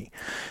journey.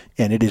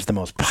 And it is the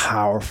most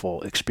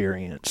powerful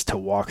experience to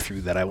walk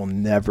through that. I will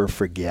never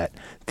forget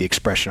the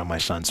expression on my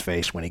son's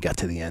face when he got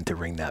to the end to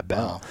ring that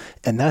bell.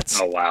 And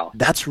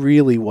that's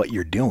really what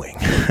you're doing.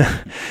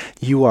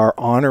 You are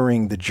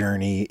honoring the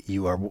journey.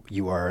 You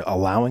are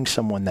allowing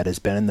someone that has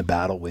been in the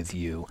battle with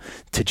you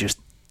to just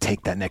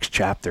take that next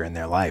chapter in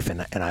their life.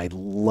 And I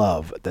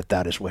love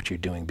that is what you're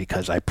doing,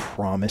 because I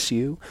promise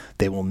you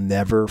they will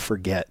never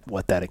forget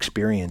what that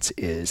experience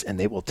is, and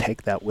they will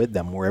take that with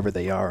them wherever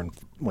they are. And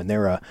when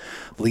they're a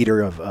leader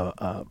of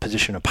a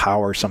position of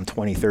power some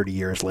 20, 30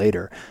 years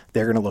later,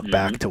 they're going to look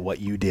back to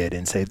what you did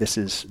and say,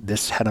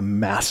 this had a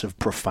massive,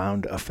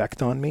 profound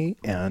effect on me,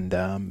 and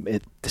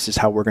this is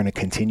how we're going to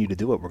continue to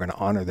do it. We're going to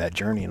honor that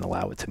journey and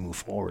allow it to move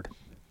forward.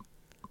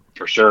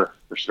 For sure.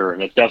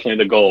 And it's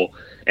definitely the goal.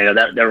 And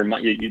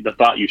the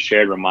thought you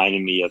shared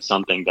reminded me of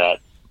something that,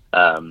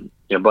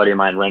 a buddy of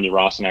mine, Randy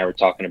Ross, and I were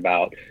talking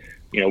about,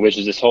 which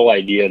is this whole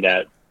idea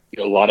that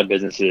a lot of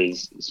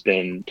businesses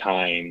spend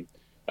time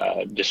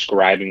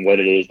describing what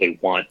it is they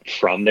want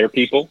from their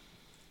people.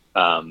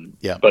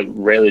 But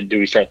rarely do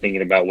we start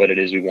thinking about what it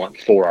is we want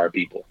for our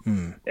people.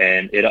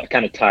 And it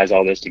kind of ties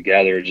all this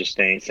together, just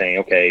saying,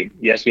 okay,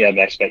 yes, we have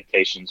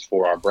expectations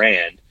for our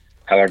brand.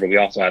 However, we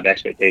also have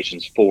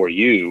expectations for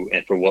you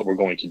and for what we're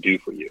going to do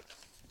for you.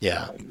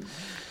 Yeah.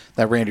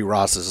 That Randy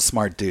Ross is a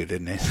smart dude,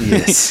 isn't he?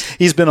 Yes.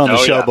 He's been on the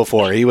show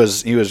before. He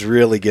was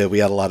really good. We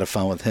had a lot of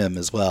fun with him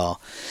as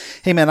well.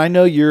 Hey, man, I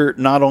know you're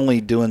not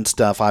only doing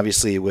stuff,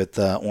 obviously, with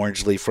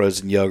Orange Leaf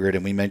Frozen Yogurt,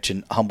 and we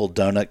mentioned Humble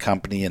Donut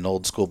Company and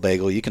Old School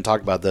Bagel. You can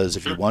talk about those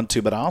if you want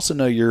to, but I also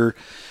know you're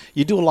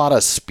You do a lot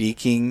of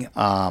speaking.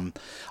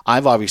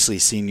 I've obviously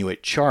seen you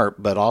at Charp,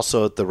 but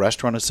also at the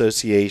Restaurant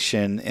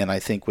Association, and I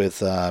think with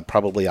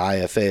probably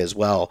IFA as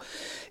well.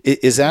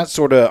 Is that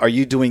sort of, are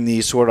you doing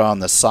these sort of on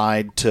the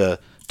side to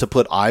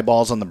put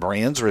eyeballs on the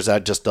brands, or is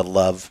that just a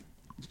love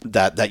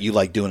that you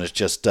like doing, is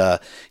just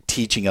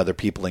teaching other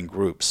people in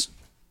groups?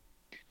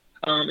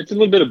 It's a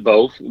little bit of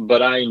both,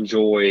 but I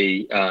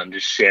enjoy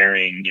just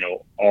sharing,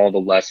 all the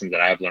lessons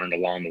that I've learned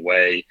along the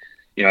way.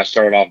 I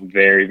started off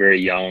very, very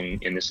young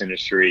in this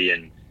industry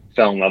and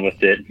fell in love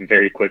with it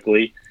very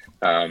quickly.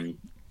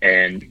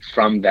 And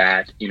from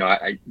that,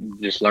 I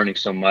just learning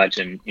so much,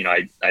 and,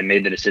 I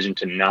made the decision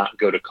to not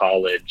go to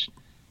college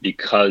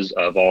because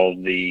of all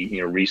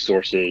the,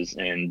 resources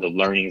and the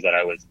learnings that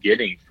I was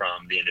getting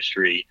from the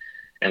industry.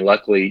 And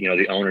luckily,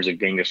 the owners of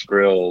Genghis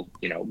Grill,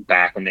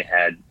 back when they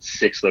had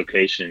 6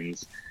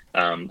 locations,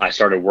 I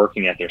started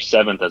working at their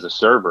 7th as a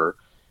server.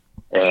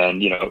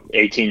 And,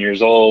 18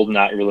 years old,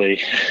 not really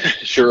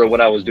sure what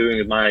I was doing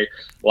with my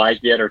life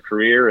yet or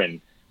career.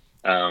 And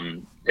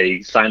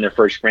they signed their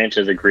first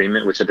franchise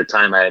agreement, which at the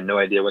time I had no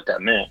idea what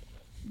that meant.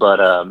 But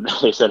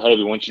they said, hey,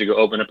 we want you to go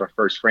open up our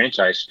first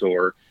franchise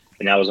store.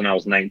 And that was when I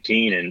was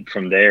 19. And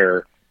from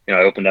there, I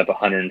opened up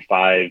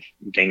 105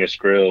 Genghis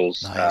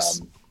Grills.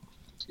 Nice.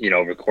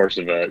 Over the course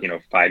of a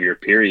 5-year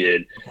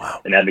period.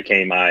 Wow. And that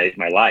became my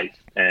life.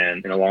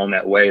 And along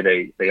that way,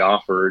 they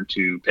offered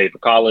to pay for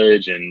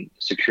college and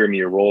secure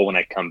me a role when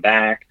I come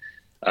back,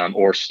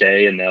 or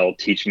stay, and they'll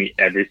teach me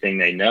everything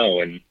they know.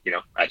 And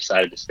I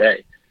decided to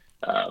stay.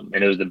 And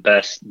it was the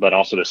best, but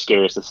also the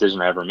scariest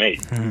decision I ever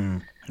made.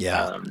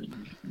 Yeah.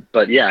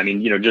 But yeah, I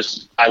mean,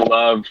 I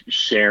love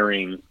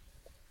sharing,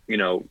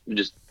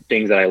 just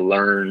things that I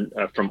learned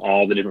from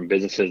all the different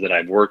businesses that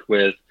I've worked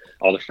with,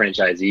 all the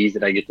franchisees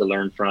that I get to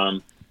learn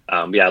from.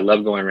 I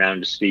love going around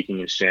and just speaking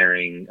and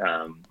sharing,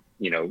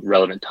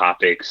 relevant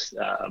topics,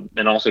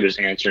 and also just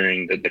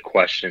answering the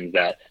questions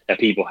that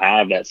people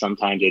have that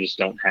sometimes they just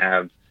don't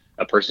have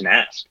a person to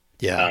ask.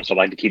 Yeah. So I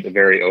like to keep it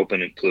very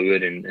open and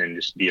fluid and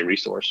just be a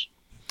resource.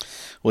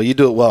 Well, you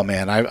do it well,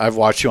 man. I've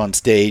watched you on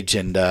stage,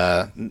 and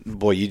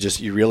boy,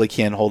 you really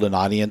can hold an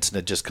audience, and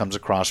it just comes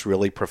across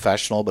really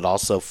professional, but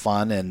also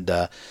fun. And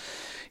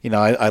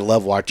I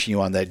love watching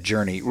you on that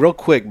journey. Real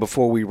quick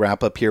before we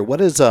wrap up here,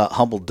 what is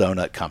Humble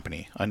Donut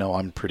Company? I know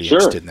I'm pretty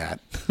interested in that.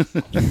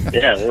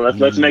 Yeah, well,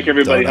 let's make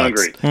everybody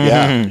hungry.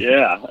 Yeah,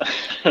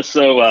 yeah.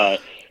 So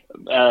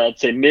I'd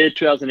say mid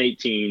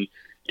 2018,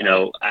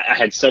 I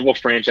had several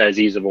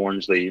franchisees of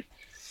Orange Leaf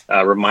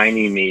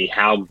reminding me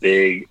how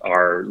big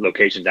our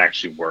locations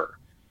actually were,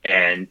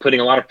 and putting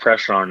a lot of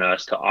pressure on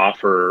us to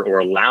offer or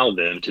allow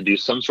them to do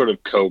some sort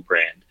of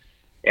co-brand.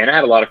 And I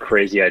had a lot of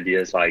crazy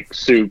ideas like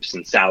soups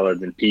and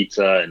salads and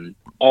pizza. And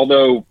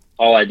although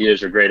all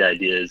ideas are great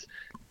ideas,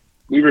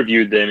 we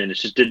reviewed them and it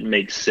just didn't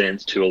make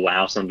sense to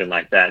allow something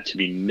like that to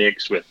be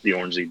mixed with the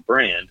Orange Leaf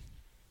brand.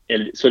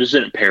 And so it just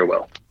didn't pair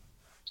well.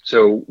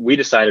 So we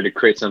decided to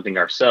create something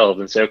ourselves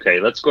and say, okay,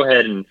 let's go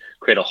ahead and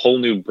create a whole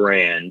new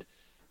brand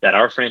that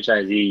our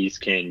franchisees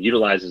can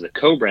utilize as a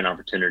co-brand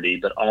opportunity,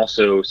 but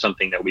also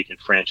something that we can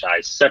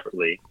franchise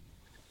separately.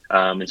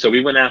 And so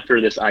we went after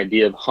this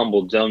idea of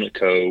Humble Donut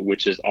Co.,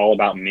 which is all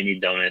about mini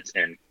donuts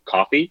and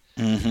coffee.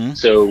 Mm-hmm.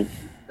 So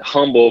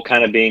humble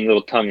kind of being a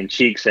little tongue in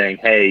cheek, saying,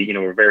 hey,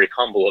 we're very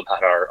humble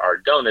about our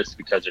donuts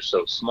because they're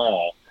so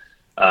small.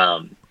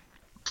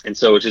 And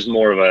so it's just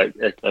more of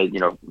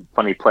a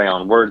funny play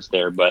on words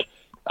there. But,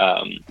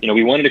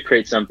 we wanted to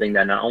create something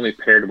that not only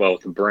paired well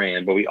with the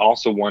brand, but we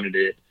also wanted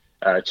it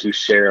to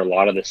share a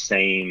lot of the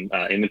same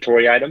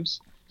inventory items.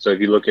 So if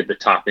you look at the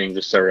toppings,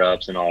 the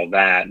syrups and all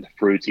that, the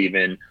fruits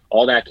even,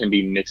 all that can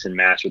be mixed and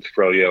matched with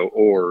froyo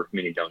or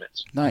mini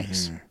donuts.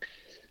 Nice.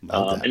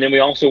 And then we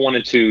also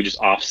wanted to just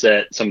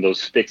offset some of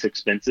those fixed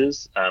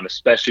expenses,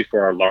 especially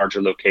for our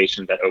larger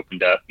locations that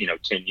opened up,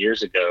 10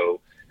 years ago,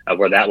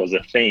 where that was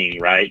a thing,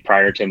 right?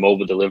 Prior to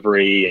mobile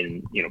delivery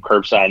and,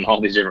 curbside and all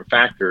these different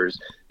factors,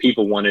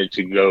 people wanted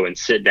to go and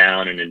sit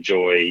down and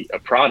enjoy a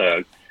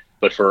product.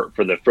 But for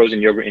the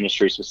frozen yogurt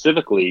industry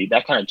specifically,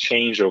 that kind of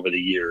changed over the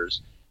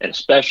years. And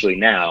especially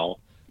now,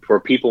 where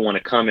people want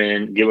to come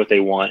in, get what they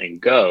want, and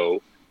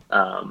go.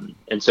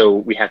 And so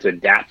we have to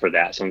adapt for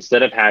that. So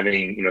instead of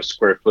having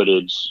square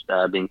footage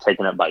being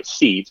taken up by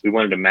seats, we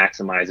wanted to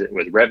maximize it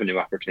with revenue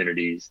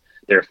opportunities.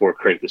 Therefore,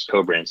 create this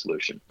co-brand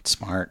solution.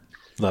 Smart,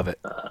 love it.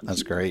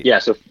 That's great. Yeah.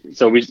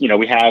 So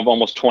we have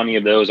almost 20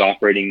 of those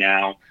operating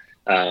now,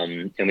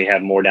 and we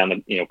have more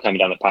coming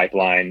down the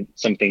pipeline.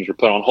 Some things were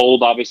put on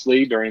hold,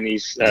 obviously, during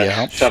these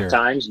tough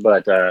times,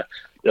 but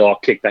they'll all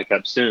kick back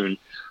up soon.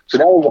 So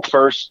that was the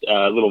first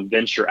little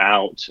venture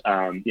out,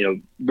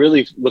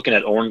 really looking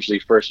at Orange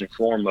Leaf first and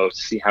foremost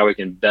to see how we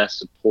can best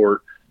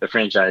support the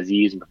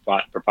franchisees and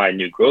provide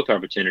new growth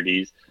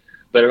opportunities.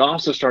 But it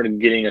also started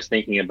getting us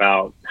thinking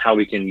about how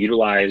we can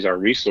utilize our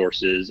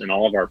resources and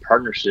all of our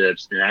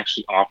partnerships and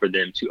actually offer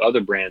them to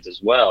other brands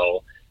as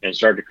well, and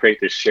start to create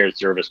this shared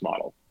service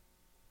model,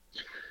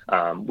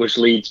 which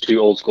leads to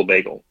Old School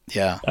Bagel.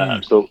 Yeah.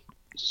 So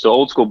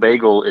Old School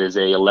Bagel is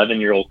a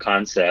 11-year-old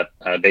concept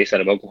based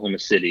out of Oklahoma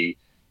City.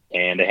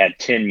 and they had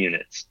 10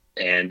 units.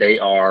 And they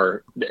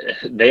are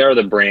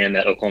the brand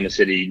that Oklahoma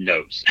City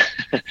knows,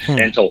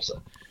 and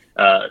Tulsa.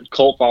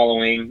 Cult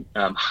following,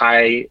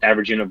 high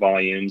average unit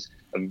volumes,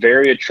 a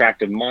very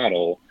attractive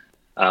model.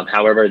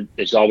 However,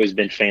 it's always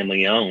been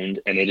family owned,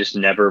 and they just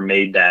never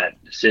made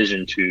that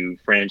decision to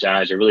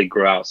franchise or really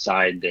grow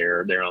outside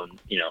their own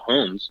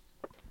homes.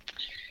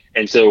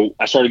 And so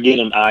I started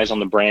getting eyes on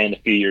the brand a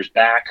few years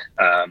back.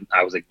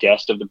 I was a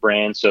guest of the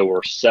brand, so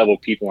were several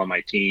people on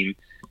my team,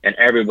 and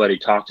everybody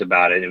talked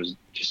about it. It was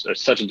just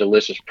such a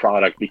delicious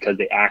product because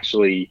they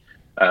actually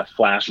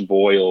flash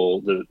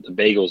boil the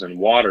bagels in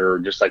water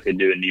just like they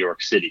do in New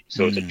York City.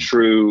 So it's a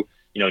true,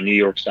 New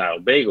York style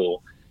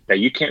bagel that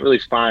you can't really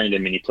find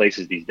in many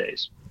places these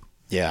days.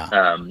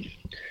 Yeah.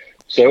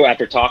 So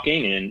after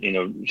talking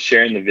and,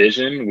 sharing the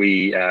vision,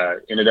 we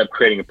ended up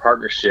creating a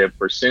partnership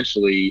where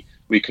essentially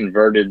we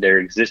converted their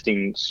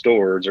existing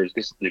stores or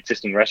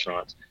existing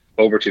restaurants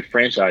over to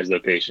franchise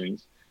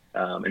locations.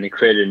 And they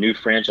created a new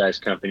franchise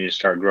company to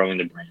start growing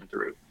the brand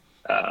through.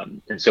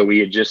 And so we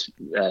had just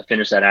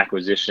finished that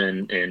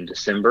acquisition in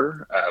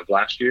December of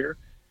last year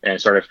and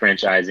started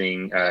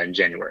franchising in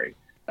January.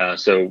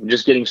 So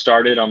just getting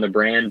started on the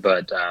brand,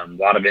 but a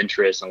lot of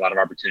interest and a lot of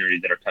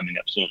opportunities that are coming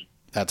up soon.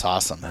 That's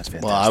awesome. That's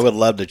fantastic. Well, I would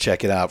love to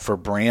check it out. For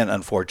Brant,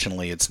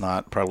 unfortunately, it's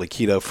not probably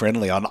keto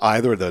friendly on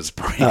either of those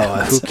brands.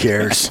 Oh, who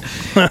cares?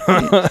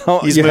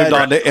 He's moved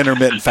on to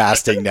intermittent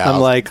fasting now.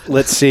 I'm like,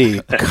 let's see,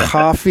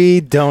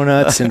 coffee,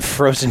 donuts, and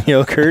frozen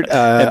yogurt,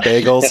 and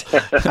bagels.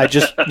 I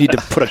just need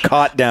to put a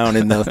cot down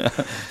in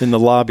the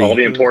lobby. All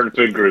the important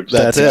food groups.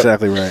 That's it.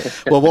 exactly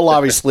right. Well, we'll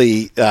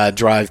obviously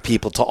drive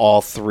people to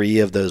all three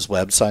of those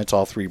websites,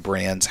 all three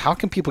brands. How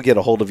can people get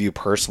a hold of you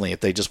personally if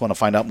they just want to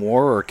find out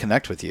more or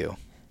connect with you?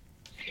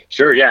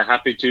 Sure. Yeah.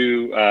 Happy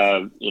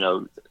to,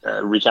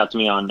 reach out to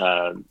me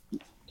on,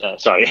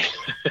 sorry,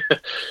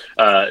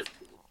 I'll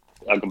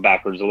go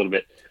backwards a little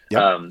bit.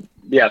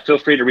 Yep. Feel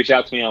free to reach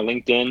out to me on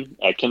LinkedIn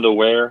at Kendall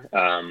Ware.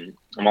 I'm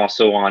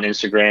also on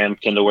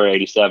Instagram,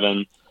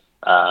 KendallWare87.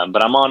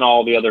 But I'm on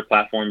all the other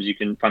platforms. You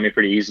can find me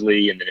pretty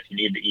easily. And then if you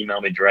need to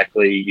email me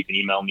directly, you can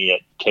email me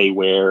at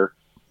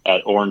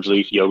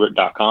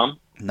kware@orangeleafyogurt.com.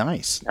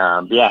 Nice.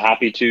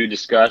 Happy to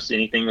discuss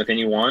anything with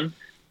anyone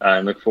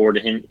and look forward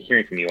to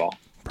hearing from you all.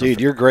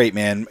 Dude, you're great,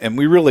 man. And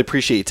we really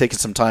appreciate you taking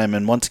some time.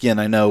 And once again,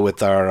 I know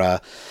with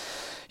our,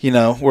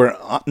 we're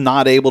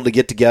not able to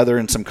get together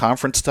in some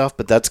conference stuff,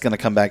 but that's going to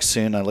come back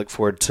soon. I look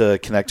forward to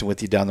connecting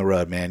with you down the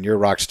road, man. You're a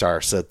rock star.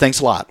 So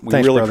thanks a lot. We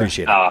really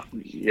appreciate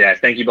it.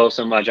 Thank you both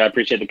so much. I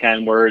appreciate the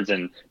kind words,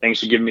 and thanks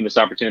for giving me this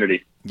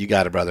opportunity. You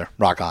got it, brother.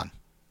 Rock on.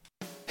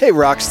 Hey,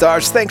 rock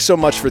stars, thanks so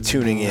much for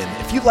tuning in.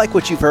 If you like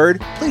what you've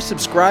heard, please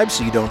subscribe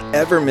so you don't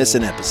ever miss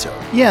an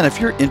episode. Yeah, and if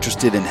you're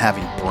interested in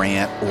having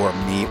Brant or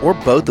me or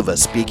both of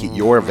us speak at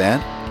your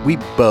event, we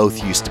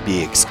both used to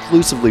be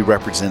exclusively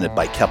represented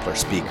by Kepler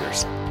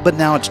Speakers. But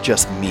now it's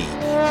just me.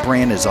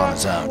 Brant is on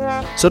his own.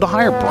 So to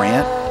hire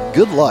Brant,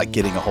 good luck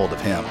getting a hold of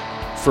him.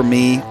 For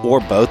me or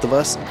both of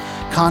us,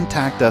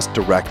 contact us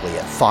directly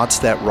at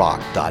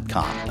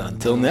thoughtsthatrock.com.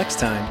 Until next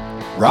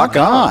time, rock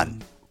on!